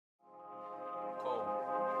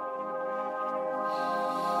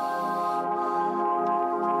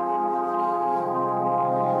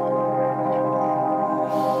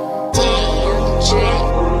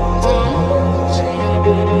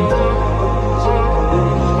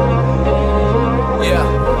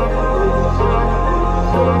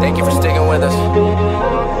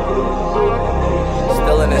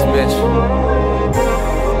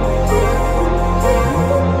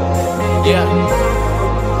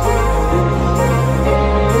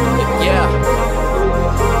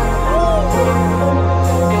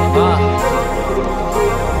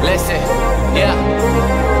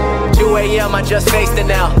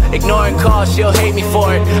Ignoring calls, she'll hate me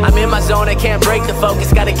for it. I'm in my zone, I can't break the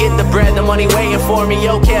focus. Gotta get the bread, the money waiting for me.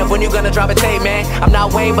 Yo, Kev, when you gonna drop a tape, man? I'm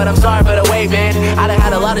not Wayne, but I'm sorry for the wait, man. I done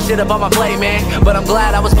had a lot of shit up on my plate, man, but I'm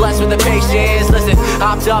glad I was blessed with the patience. Listen,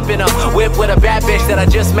 hopped up in a whip with a bad bitch that I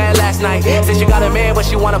just met last night. Said she got a man, but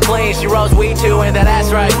she wanna play, and she rolls weed too, and that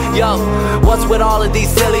ass right. Yo, what's with all of these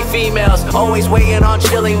silly females? Always waiting on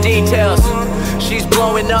chilling details. She's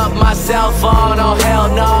blowing up my cell phone, oh hell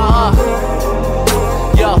nah.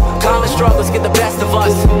 Yo, common struggles get the best of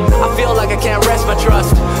us. I feel like I can't rest my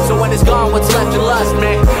trust. So when it's gone, what's left to lust,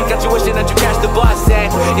 man? Got you wishing that you catch the bus,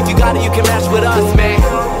 and if you got it, you can match with us, man.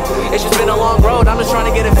 It's just been a long road, I'm just trying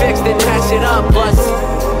to get it fixed and patch it up. Plus,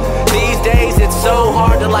 these days it's so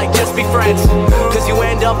hard to like just be friends, cause you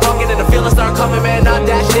end up fucking and the feelings start coming, man, not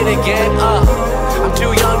that shit again. I'm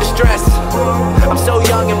too young to stress, I'm so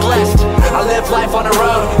young and blessed. I live life on the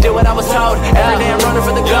road, did what I was told, every day I'm running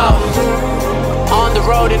for the go. On the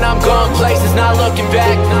road and I'm going places, not looking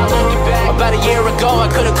back. About a year ago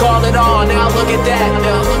I could've called it on, now look at that.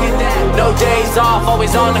 No days off,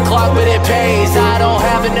 always on the clock, but it pays. I don't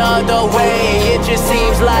have another way, it just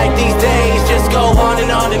seems like these days just go on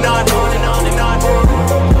and on and on.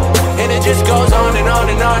 And it just goes on and on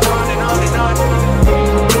and on.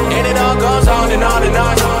 And it all goes on and on and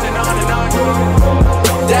on.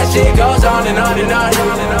 That shit goes on and on and on.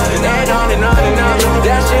 And on and on and on.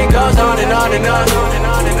 That shit goes on and on and on.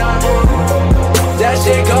 That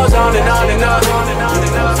shit goes on and on and on.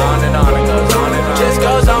 Just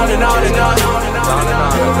goes on and on and on.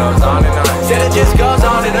 Said it just goes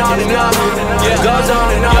on and on and on. Yeah, goes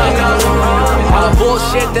on and on and on. All the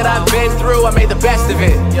bullshit that I've been through, I made the best of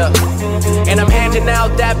it. Yeah. And I'm handing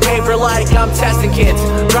out that paper like I'm testing kids.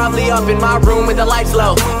 Probably up in my room with the lights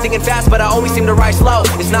low, thinking fast but I always seem to write slow.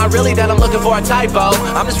 It's not really that I'm looking for a typo,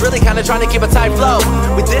 I'm just really kinda trying to keep a tight flow.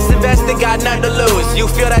 With this invested, got nothing to lose. You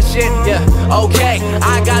feel that shit? Yeah, okay.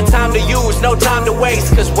 I got time to use, no time to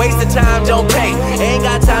waste, cause wasted time don't pay. Ain't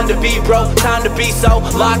got time to be broke, time to be so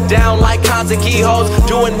locked down like cons and keyholes.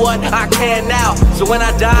 Doing what I can now, so when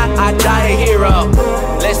I die a hero.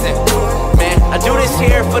 Listen, man, I do this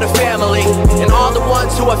here for the family and all the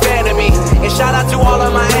ones who are fan of me. And shout out to all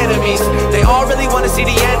of my enemies, they all really wanna see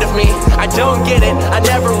the end of me. I don't get it, I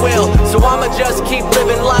never will, so I'ma just keep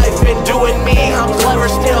living life and doing me. I'm clever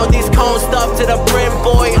still, these cones stuff to the brim,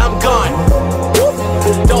 boy, I'm gone.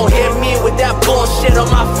 Don't hit me with that bullshit on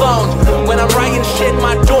my phone. When I'm writing shit,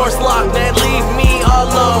 my door's locked, man, leave me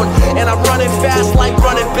alone. And I'm running fast like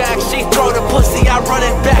running back. She throw the pussy, I run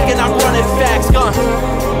it back, and I'm running facts. Gone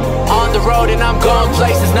on the road and I'm going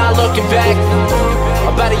places, not looking back.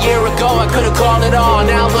 About a year ago I could've called it on,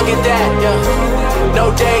 now look at that. Yeah. No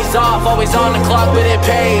days off, always on the clock, but it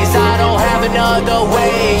pays. I don't have another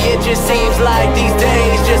way, it just seems like these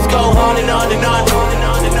days just go on and on and on.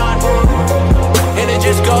 And it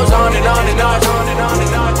just goes on and on and on.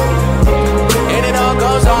 And it all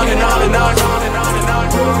goes on and on and on.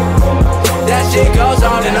 That shit goes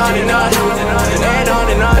on and on and on. And on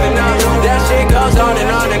and on and on. That shit goes on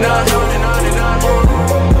and on and on.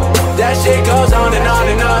 That shit goes on and on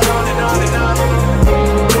and on.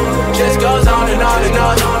 Just goes on and on and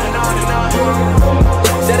on.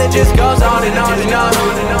 Said it just goes on and on and on.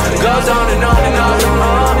 Goes on and on and on.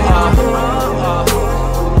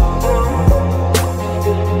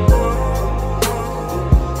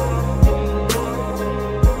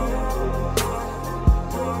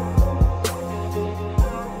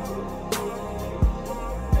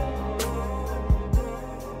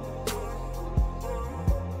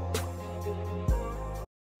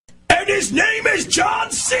 His name is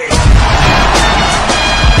John C.